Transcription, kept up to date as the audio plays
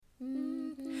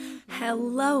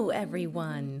Hello,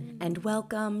 everyone, and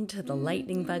welcome to the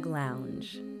Lightning Bug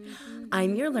Lounge.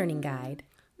 I'm your learning guide,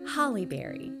 Holly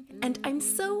Berry, and I'm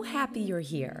so happy you're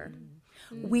here.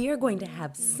 We are going to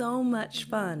have so much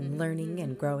fun learning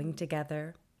and growing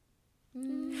together.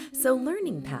 So,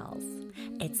 learning pals,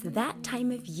 it's that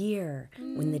time of year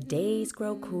when the days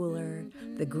grow cooler,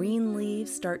 the green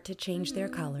leaves start to change their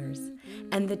colors,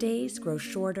 and the days grow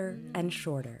shorter and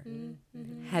shorter.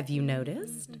 Have you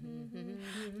noticed?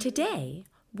 Today,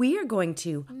 we are going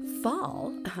to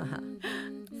fall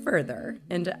further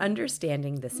into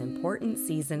understanding this important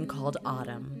season called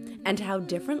autumn and how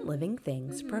different living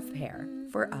things prepare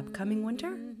for upcoming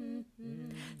winter.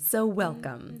 So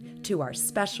welcome to our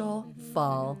special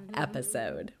fall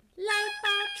episode. Light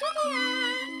bulb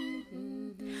trivia!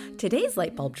 Today's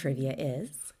light bulb trivia is,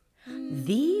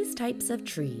 these types of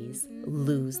trees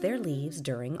lose their leaves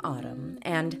during autumn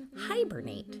and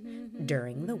hibernate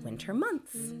during the winter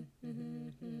months.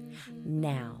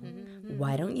 Now,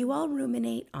 why don't you all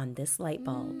ruminate on this light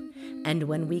bulb, and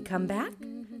when we come back,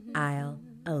 I'll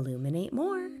illuminate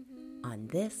more on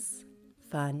this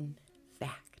fun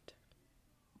fact.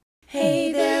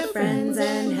 Hey there, friends,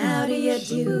 and how do you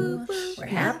do? We're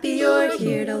happy you're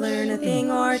here to learn a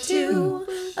thing or two.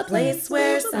 A place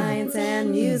where science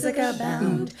and music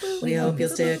abound. We hope you'll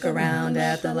stick around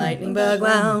at the Lightning Bug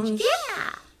Lounge. Yeah!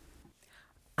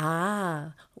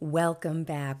 Welcome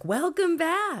back.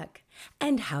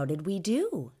 And how did we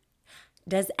do?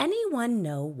 Does anyone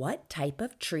know what type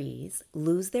of trees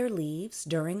lose their leaves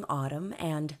during autumn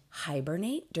and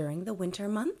hibernate during the winter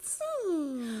months?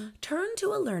 Turn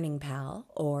to a learning pal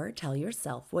or tell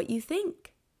yourself what you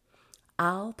think.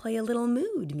 I'll play a little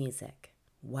mood music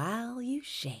while you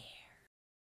share.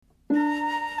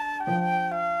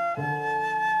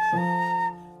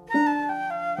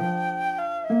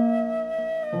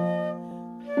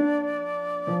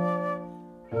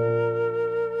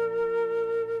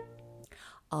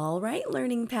 All right,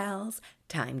 learning pals,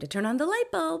 time to turn on the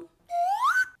light bulb.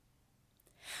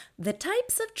 The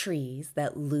types of trees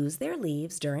that lose their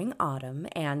leaves during autumn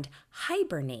and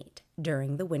hibernate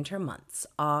during the winter months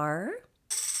are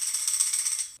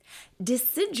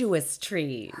deciduous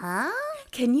trees. Huh?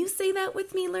 Can you say that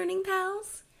with me, learning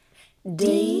pals?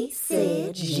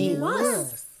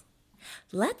 Deciduous.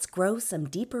 Let's grow some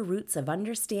deeper roots of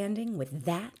understanding with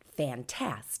that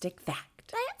fantastic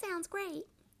fact. That sounds great.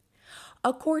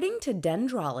 According to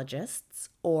dendrologists,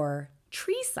 or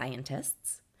tree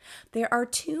scientists, there are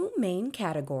two main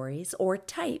categories or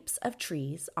types of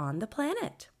trees on the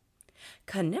planet.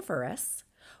 Coniferous,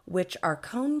 which are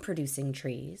cone-producing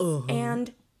trees,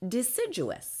 and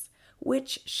deciduous,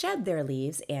 which shed their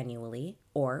leaves annually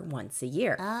or once a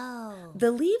year. Oh.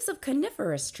 The leaves of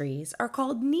coniferous trees are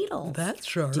called needles. That's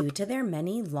sharp. Due to their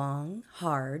many long,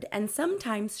 hard, and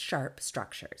sometimes sharp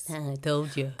structures. I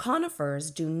told you. Conifers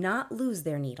do not lose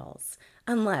their needles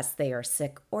unless they are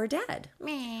sick or dead.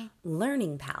 Meh.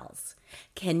 Learning pals,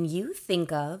 can you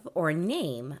think of or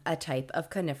name a type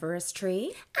of coniferous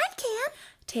tree? I can.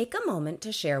 Take a moment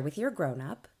to share with your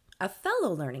grown-up, a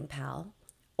fellow learning pal,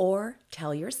 or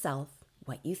tell yourself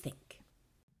what you think.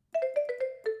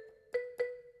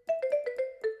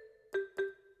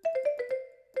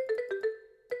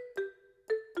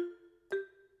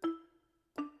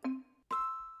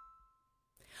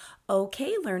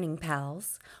 Okay, learning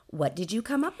pals, what did you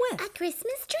come up with? A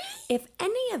Christmas tree? If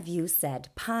any of you said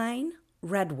pine,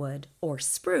 redwood, or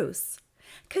spruce,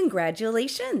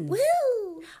 congratulations!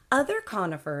 Woo! Other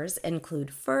conifers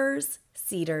include firs,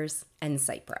 cedars, and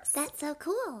cypress. That's so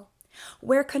cool.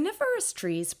 Where coniferous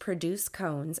trees produce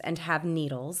cones and have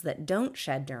needles that don't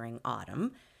shed during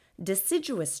autumn,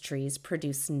 deciduous trees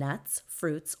produce nuts,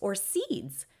 fruits, or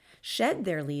seeds, shed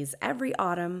their leaves every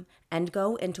autumn, and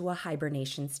go into a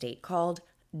hibernation state called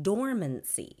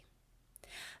dormancy.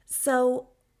 So,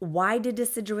 why do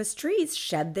deciduous trees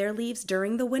shed their leaves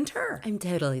during the winter? I'm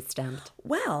totally stumped.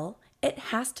 Well, it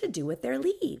has to do with their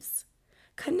leaves.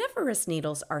 Coniferous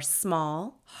needles are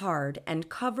small, hard, and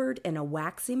covered in a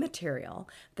waxy material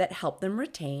that help them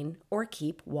retain or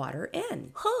keep water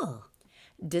in.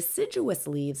 Deciduous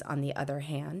leaves, on the other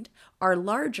hand, are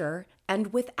larger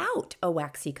and without a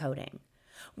waxy coating,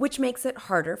 which makes it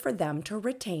harder for them to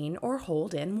retain or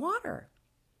hold in water.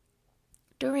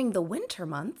 During the winter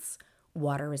months,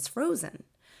 water is frozen,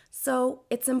 so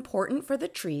it's important for the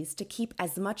trees to keep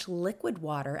as much liquid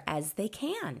water as they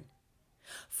can.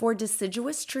 For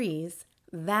deciduous trees,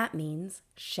 that means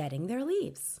shedding their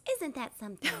leaves. Isn't that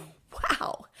something?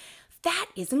 Wow, that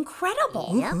is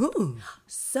incredible. Yep.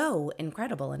 So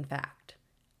incredible, in fact.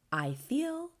 I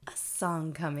feel a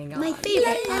song coming on. My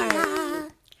favorite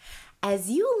part.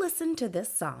 As you listen to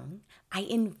this song, I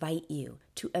invite you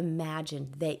to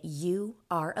imagine that you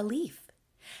are a leaf,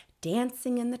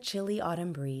 dancing in the chilly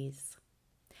autumn breeze.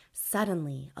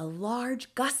 Suddenly, a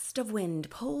large gust of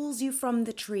wind pulls you from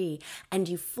the tree, and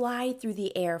you fly through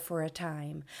the air for a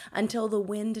time until the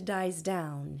wind dies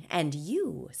down and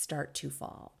you start to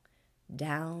fall.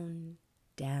 Down,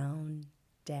 down,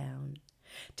 down,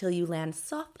 till you land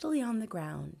softly on the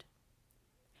ground.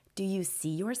 Do you see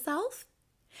yourself?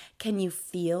 Can you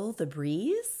feel the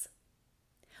breeze?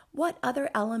 What other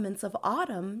elements of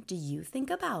autumn do you think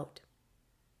about?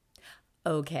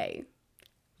 Okay,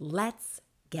 let's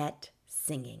get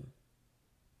singing.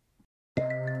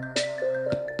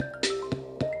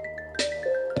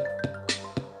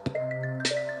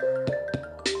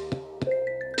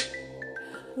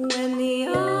 When the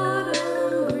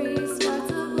autumn breeze starts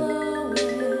a-blowing,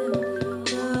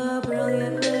 the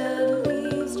brilliant red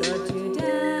leaves start to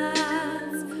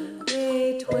dance.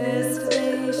 They twist,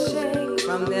 they shake,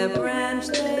 from their branch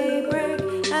they break,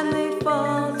 and they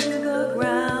fall to the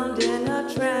ground in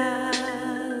a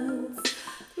trance.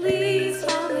 Leaves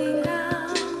falling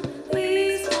down,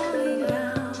 leaves falling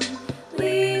down,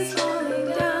 leaves falling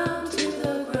down to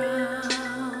the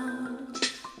ground.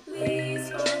 Leaves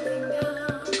falling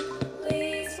down,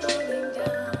 leaves falling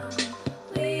down,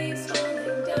 leaves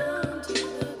falling down to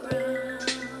the ground.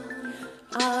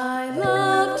 I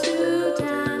love to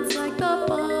dance like the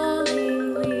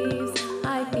falling leaves.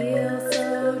 I feel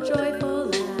so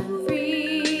joyful and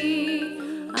free.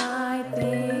 I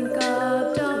think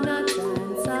of donuts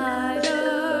and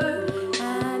cider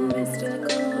and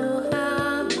mystical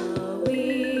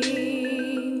Halloween.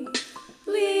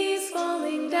 Leaves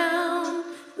falling down,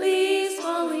 leaves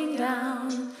falling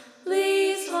down,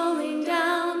 leaves falling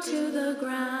down to the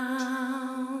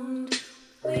ground.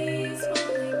 Leaves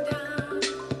falling down,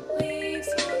 leaves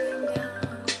falling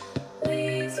down,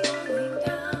 leaves falling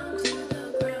down to the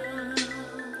ground.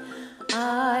 I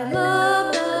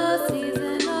love the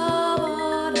season of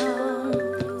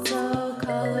autumn, so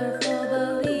colorful the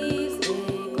leaves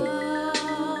they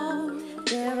glow.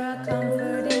 They're a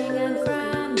comforting and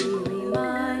friendly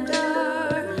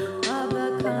reminder of the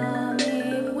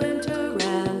coming winter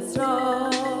and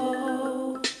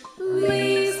snow.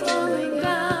 Leaves falling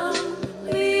down,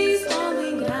 leaves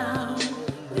falling down,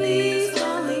 leaves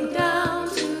falling down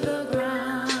to the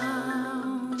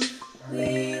ground.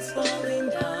 Leaves falling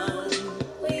down,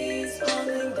 leaves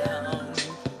falling down,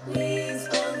 leaves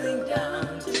falling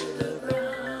down to the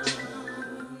ground.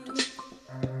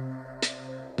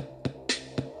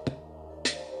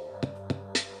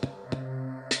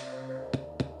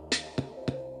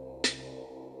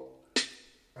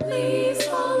 Leaves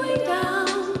falling down,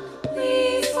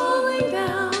 leaves falling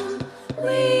down,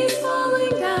 leaves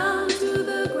falling down to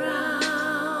the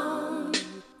ground.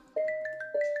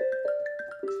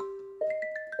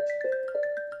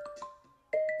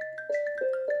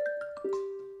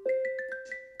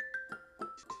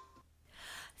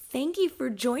 Thank you for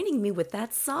joining me with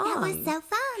that song. That was so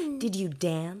fun. Did you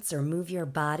dance or move your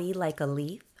body like a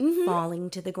leaf falling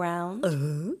to the ground?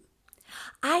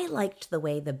 I liked the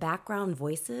way the background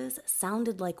voices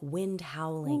sounded like wind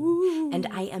howling, and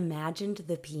I imagined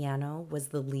the piano was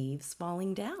the leaves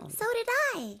falling down. So did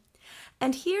I.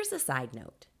 And here's a side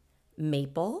note.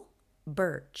 Maple,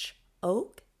 birch,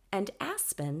 oak, and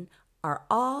aspen are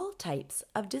all types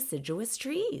of deciduous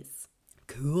trees.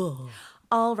 Cool.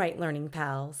 All right, learning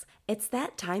pals, it's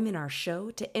that time in our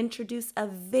show to introduce a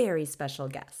very special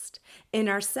guest in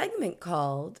our segment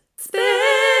called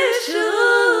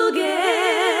Special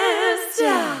Guest.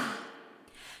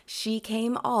 She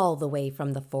came all the way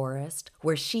from the forest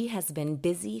where she has been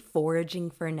busy foraging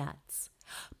for nuts.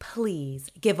 Please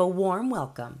give a warm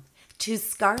welcome to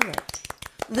Scarlet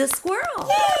the squirrel.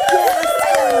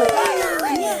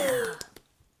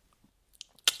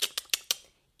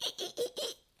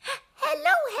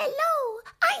 Hello, hello.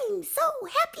 I'm so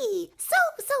happy,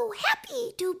 so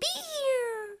happy to be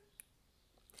here.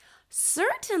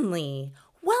 Certainly.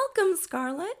 Welcome,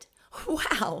 Scarlet.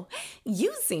 Wow,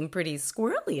 you seem pretty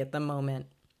squirrely at the moment.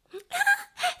 Yes.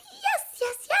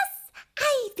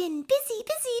 I've been busy,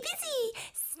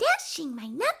 stashing my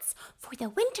nuts for the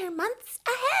winter months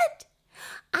ahead.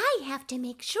 I have to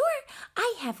make sure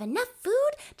I have enough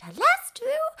food to last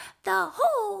through the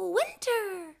whole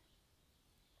winter.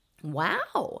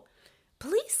 Wow.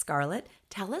 Please, Scarlet,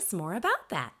 tell us more about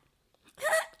that.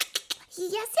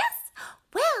 Yes.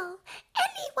 Well,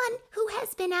 anyone who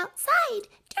has been outside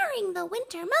during the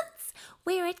winter months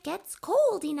where it gets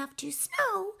cold enough to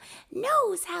snow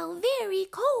knows how very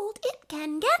cold it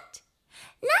can get.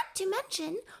 Not to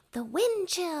mention the wind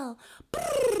chill.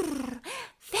 Brrr,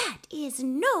 That is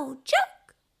no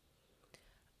joke.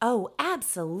 Oh,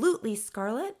 absolutely,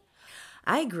 Scarlett.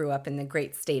 I grew up in the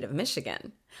great state of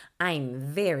Michigan. I'm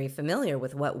very familiar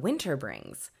with what winter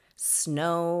brings.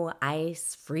 Snow,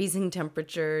 ice, freezing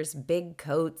temperatures, big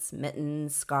coats,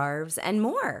 mittens, scarves, and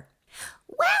more.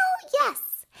 Well, yes.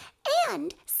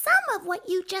 And some of what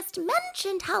you just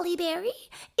mentioned, Holly Berry,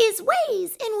 is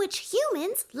ways in which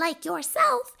humans, like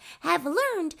yourself, have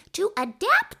learned to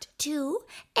adapt to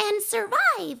and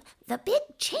survive the big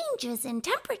changes in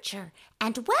temperature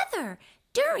and weather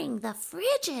during the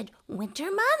frigid winter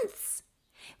months.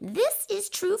 This is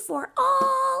true for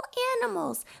all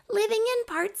animals living in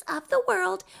parts of the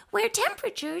world where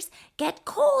temperatures get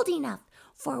cold enough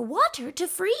for water to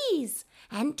freeze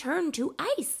and turn to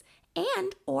ice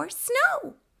and or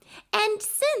snow. And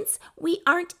since we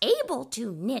aren't able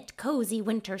to knit cozy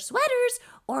winter sweaters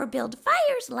or build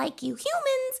fires like you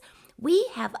humans, we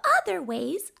have other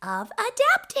ways of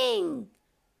adapting.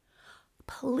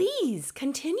 Please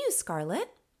continue, Scarlett.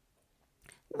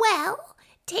 Well,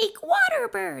 take water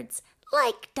birds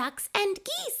like ducks and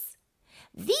geese.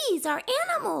 These are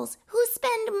animals who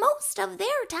spend most of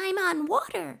their time on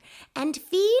water and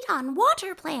feed on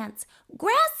water plants,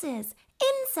 grasses,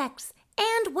 insects,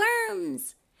 and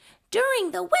worms.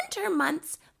 During the winter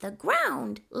months, the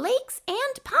ground, lakes,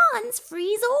 and ponds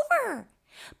freeze over.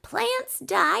 Plants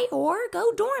die or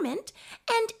go dormant,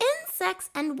 and insects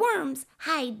and worms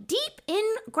hide deep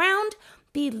in ground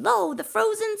below the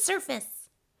frozen surface.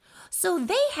 So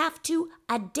they have to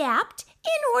adapt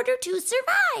in order to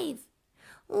survive.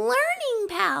 Learning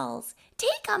pals,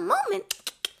 take a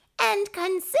moment and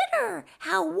consider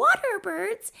how water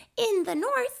birds in the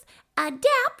north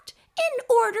adapt in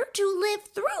order to live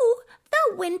through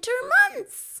the winter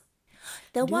months.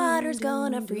 The water's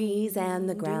gonna freeze and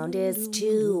the ground is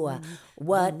too.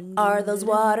 What are those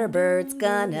water birds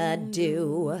gonna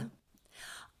do?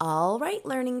 All right,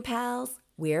 learning pals,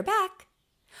 we're back.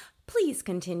 Please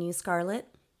continue, Scarlett.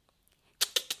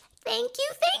 Thank you,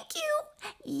 thank you.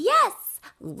 Yes,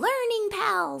 learning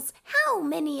pals, how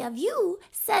many of you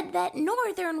said that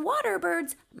northern water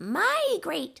birds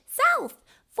migrate south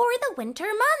for the winter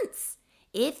months?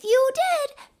 If you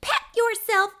did, pat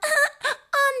yourself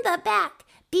on the back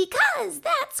because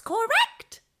that's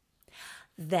correct.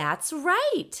 That's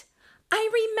right. I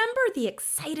remember the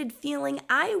excited feeling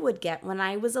I would get when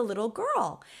I was a little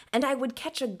girl, and I would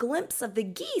catch a glimpse of the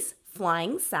geese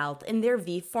flying south in their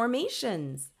V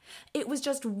formations. It was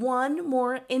just one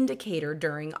more indicator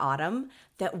during autumn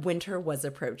that winter was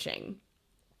approaching.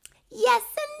 Yes,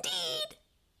 indeed.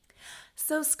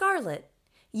 So, Scarlett,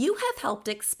 you have helped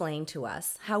explain to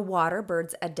us how water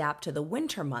birds adapt to the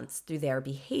winter months through their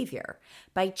behavior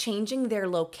by changing their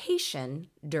location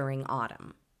during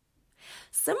autumn.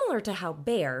 Similar to how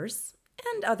bears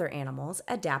and other animals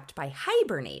adapt by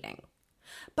hibernating.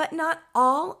 But not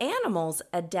all animals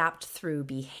adapt through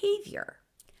behavior.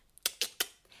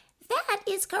 That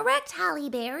is correct, Holly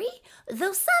Berry.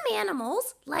 Though some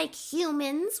animals, like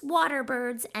humans, water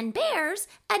birds, and bears,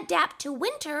 adapt to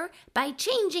winter by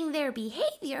changing their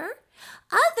behavior,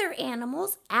 other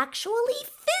animals actually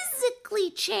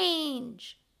physically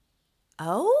change.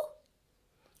 Oh?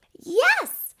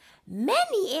 Yes.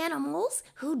 Many animals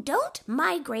who don't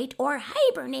migrate or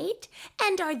hibernate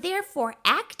and are therefore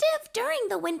active during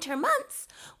the winter months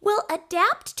will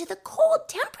adapt to the cold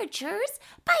temperatures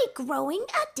by growing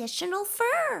additional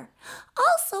fur,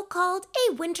 also called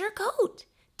a winter coat,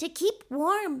 to keep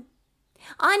warm.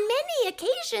 On many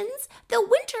occasions, the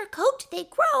winter coat they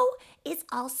grow is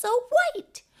also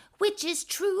white, which is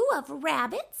true of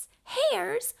rabbits,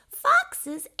 hares,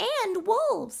 foxes, and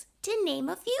wolves, to name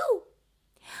a few.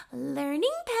 Learning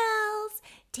pals,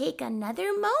 take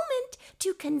another moment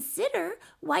to consider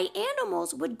why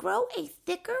animals would grow a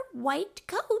thicker white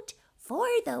coat for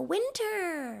the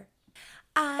winter.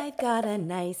 I've got a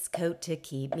nice coat to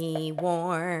keep me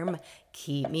warm,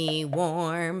 keep me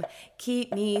warm,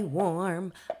 keep me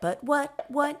warm. But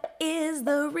what is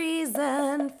the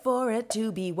reason for it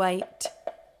to be white?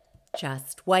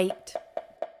 Just white.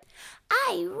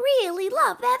 I really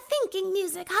love that thinking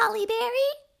music, Holly Berry.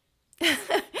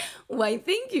 Why,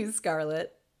 thank you,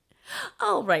 Scarlett.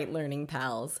 All right, learning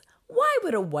pals. Why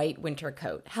would a white winter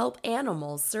coat help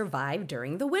animals survive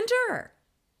during the winter?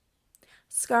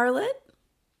 Scarlett?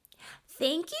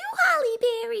 Thank you, Holly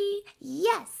Berry.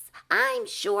 Yes, I'm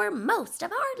sure most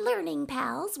of our learning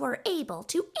pals were able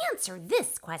to answer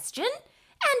this question.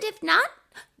 And if not,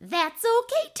 that's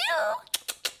okay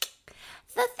too.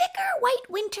 The thicker white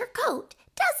winter coat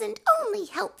doesn't only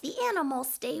help the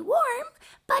animals stay warm,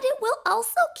 but it will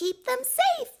also keep them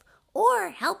safe, or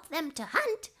help them to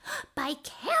hunt by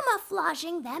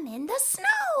camouflaging them in the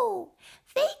snow.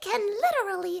 They can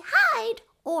literally hide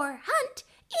or hunt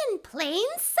in plain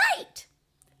sight.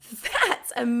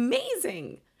 That's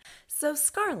amazing! So,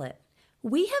 Scarlett,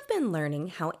 we have been learning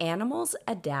how animals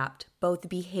adapt both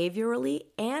behaviorally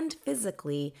and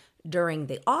physically during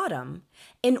the autumn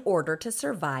in order to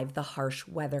survive the harsh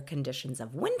weather conditions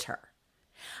of winter.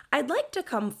 I'd like to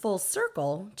come full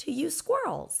circle to you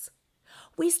squirrels.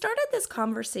 We started this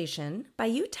conversation by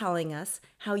you telling us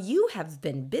how you have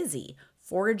been busy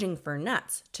foraging for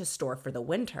nuts to store for the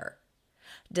winter.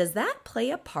 Does that play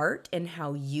a part in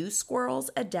how you squirrels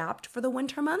adapt for the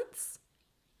winter months?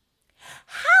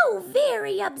 How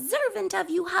very observant of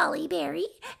you, Holly Berry.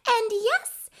 And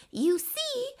yes, you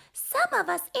see, some of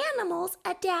us animals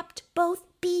adapt both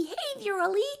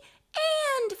behaviorally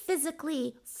and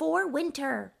physically for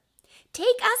winter.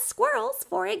 Take us squirrels,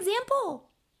 for example.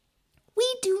 We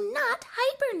do not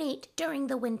hibernate during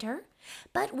the winter,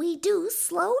 but we do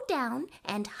slow down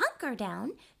and hunker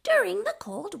down during the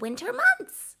cold winter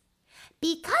months.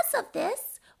 Because of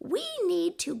this, we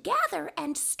need to gather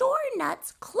and store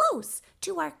nuts close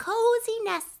to our cozy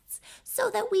nests so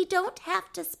that we don't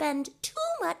have to spend too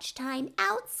much time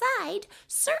outside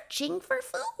searching for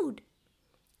food.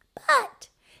 But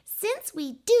since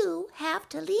we do have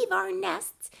to leave our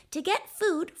nests to get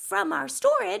food from our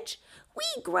storage,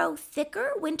 we grow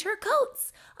thicker winter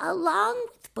coats along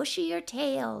with bushier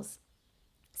tails.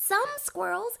 Some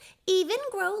squirrels even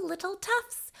grow little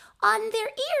tufts on their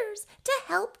ears to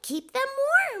help keep them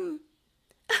warm.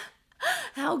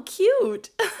 How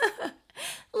cute!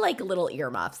 Like little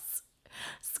earmuffs.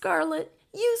 Scarlett,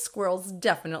 you squirrels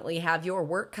definitely have your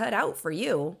work cut out for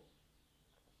you.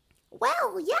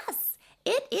 Well, yes,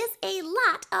 it is a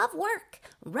lot of work,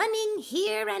 running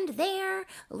here and there,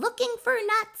 looking for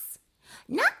nuts.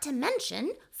 Not to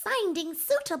mention finding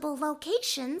suitable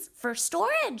locations for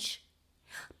storage.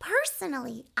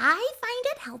 Personally, I find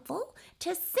it helpful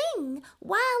to sing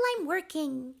while I'm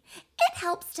working. It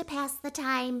helps to pass the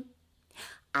time.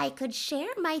 I could share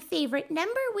my favorite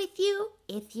number with you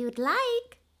if you'd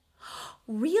like.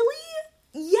 Really?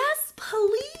 Yes,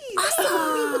 please.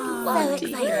 Awesome. We would love So to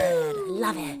excited. hear.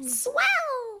 Love it.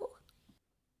 Swell.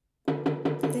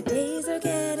 The days are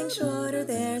getting shorter,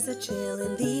 there's a chill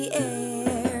in the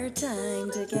air.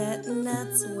 Time to get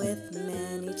nuts with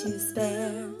many to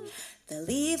spare. The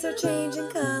leaves are changing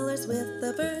colors with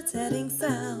the birds heading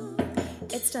south.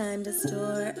 It's time to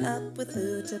store up with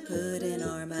food to put in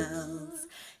our mouths.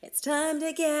 It's time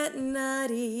to get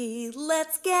nutty,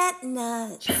 let's get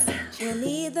nuts. We'll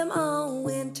need them all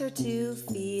winter to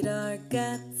feed our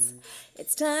guts.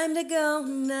 It's time to go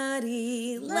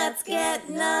nutty, let's get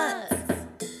nuts.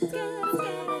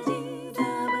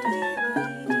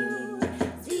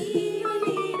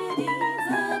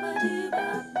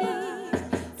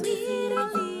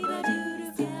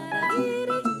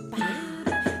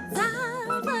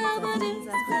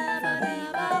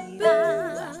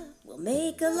 We'll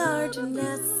make a large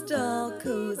nest all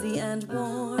cozy and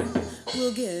warm.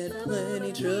 We'll get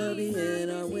plenty chubby in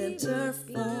our winter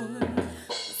form.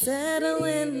 Settle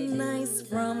in nice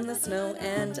from the snow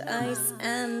and ice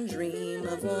and dream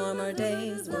of warmer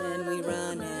days when we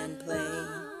run and play.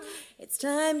 It's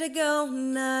time to go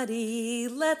nutty,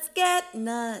 let's get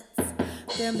nuts.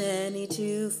 There are many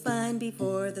to find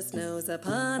before the snow's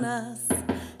upon us.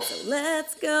 So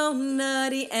let's go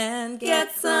nutty and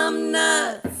get some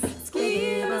nuts.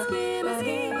 Skibba, skibba,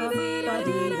 skibba,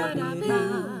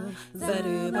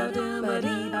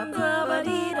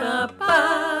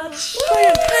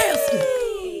 Fantastic!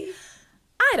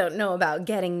 I don't know about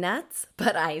getting nuts,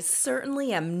 but I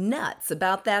certainly am nuts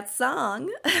about that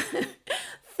song.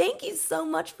 Thank you so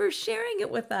much for sharing it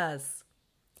with us.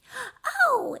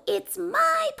 Oh, it's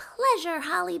my pleasure,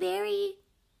 Holly Berry.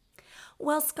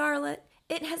 Well, Scarlett,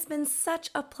 it has been such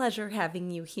a pleasure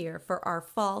having you here for our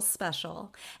fall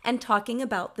special and talking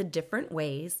about the different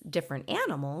ways different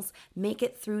animals make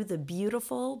it through the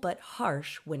beautiful but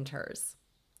harsh winters.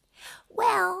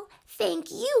 Well, thank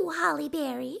you, Holly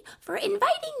Berry, for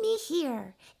inviting me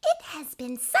here. It has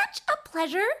been such a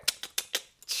pleasure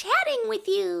chatting with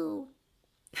you.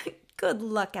 Good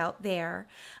luck out there.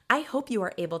 I hope you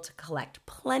are able to collect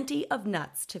plenty of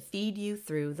nuts to feed you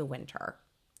through the winter.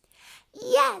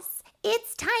 Yes,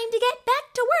 it's time to get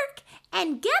back to work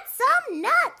and get some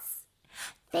nuts.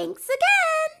 Thanks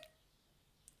again.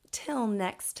 Till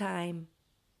next time.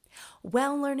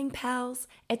 Well, learning pals,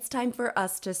 it's time for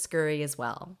us to scurry as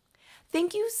well.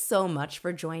 Thank you so much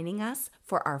for joining us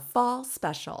for our fall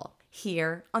special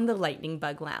here on the Lightning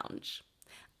Bug Lounge.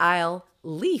 I'll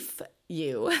leaf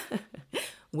you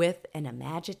with an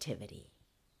imaginativity.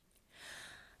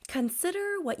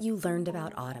 Consider what you learned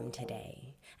about autumn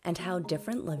today and how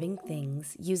different living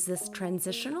things use this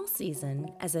transitional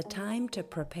season as a time to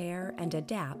prepare and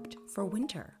adapt for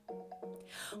winter.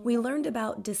 We learned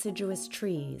about deciduous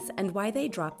trees and why they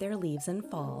drop their leaves in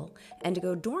fall and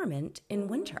go dormant in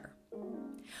winter.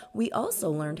 We also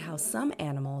learned how some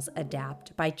animals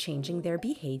adapt by changing their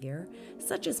behavior,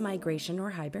 such as migration or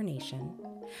hibernation,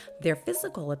 their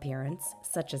physical appearance,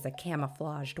 such as a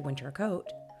camouflaged winter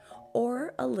coat,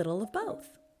 or a little of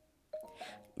both.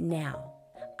 Now,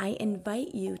 I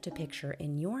invite you to picture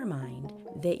in your mind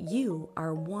that you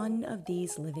are one of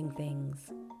these living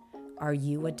things. Are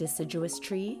you a deciduous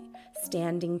tree,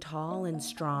 standing tall and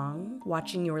strong,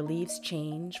 watching your leaves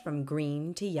change from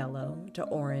green to yellow to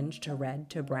orange to red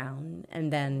to brown,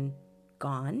 and then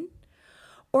gone?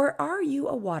 Or are you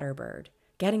a water bird,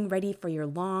 getting ready for your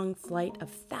long flight of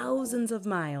thousands of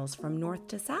miles from north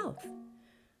to south?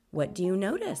 What do you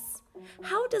notice?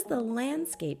 How does the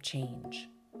landscape change?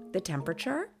 The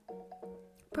temperature?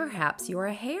 Perhaps you're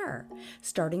a hare,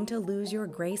 starting to lose your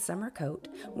gray summer coat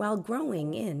while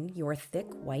growing in your thick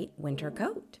white winter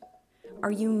coat.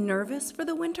 Are you nervous for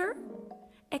the winter?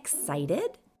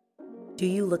 Excited? Do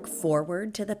you look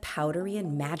forward to the powdery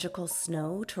and magical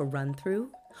snow to run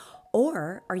through?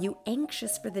 Or are you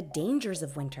anxious for the dangers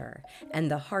of winter and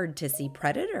the hard-to-see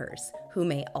predators who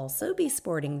may also be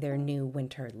sporting their new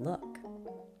winter look?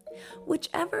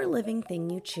 Whichever living thing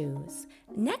you choose,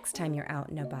 next time you're out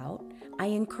and about, I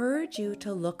encourage you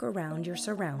to look around your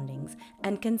surroundings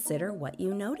and consider what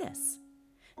you notice.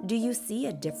 Do you see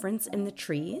a difference in the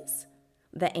trees?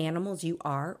 The animals you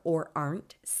are or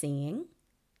aren't seeing?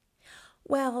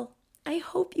 Well, I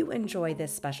hope you enjoy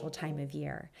this special time of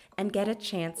year and get a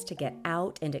chance to get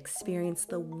out and experience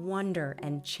the wonder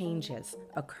and changes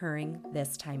occurring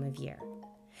this time of year.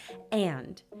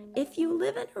 And if you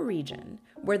live in a region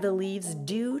where the leaves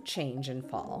do change in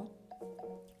fall,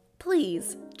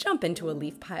 please jump into a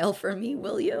leaf pile for me,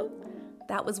 will you?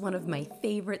 That was one of my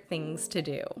favorite things to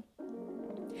do.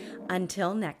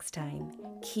 Until next time,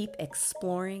 keep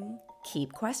exploring,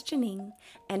 keep questioning,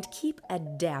 and keep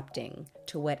adapting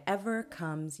to whatever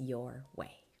comes your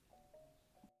way.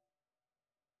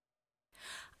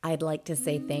 I'd like to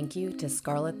say thank you to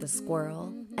Scarlet the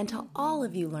Squirrel and to all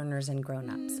of you learners and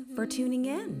grown-ups for tuning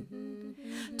in.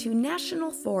 To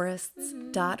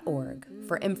nationalforests.org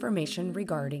for information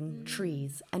regarding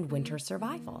trees and winter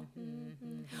survival.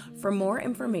 For more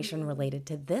information related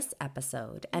to this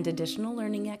episode and additional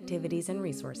learning activities and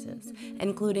resources,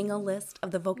 including a list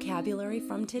of the vocabulary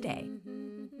from today,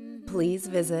 please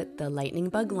visit the Lightning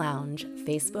Bug Lounge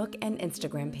Facebook and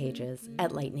Instagram pages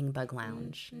at Lightning Bug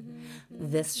Lounge.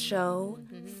 This show,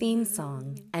 theme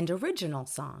song, and original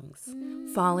songs,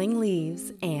 Falling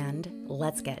Leaves and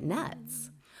Let's Get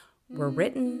Nuts, were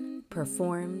written,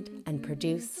 performed, and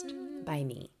produced by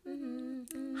me,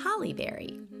 Holly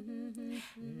Berry.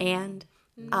 And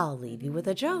I'll leave you with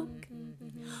a joke.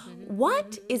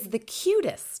 What is the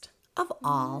cutest of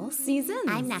all seasons?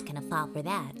 I'm not going to fall for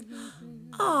that.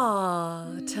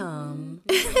 Autumn.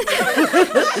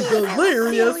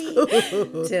 Hilarious.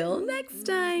 Till next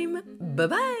time.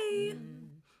 Bye-bye.